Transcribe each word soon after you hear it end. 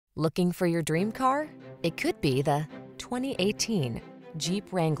Looking for your dream car? It could be the 2018 Jeep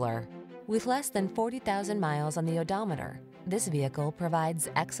Wrangler. With less than 40,000 miles on the odometer, this vehicle provides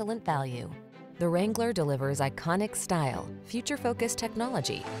excellent value. The Wrangler delivers iconic style, future-focused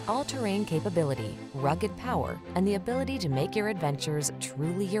technology, all-terrain capability, rugged power, and the ability to make your adventures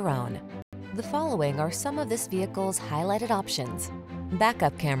truly your own. The following are some of this vehicle's highlighted options: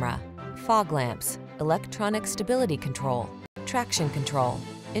 backup camera, fog lamps, electronic stability control, traction control,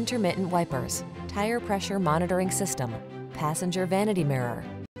 intermittent wipers, tire pressure monitoring system, passenger vanity mirror,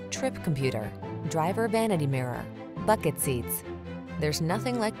 trip computer, driver vanity mirror, bucket seats. There's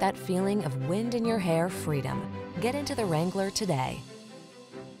nothing like that feeling of wind in your hair freedom. Get into the Wrangler today.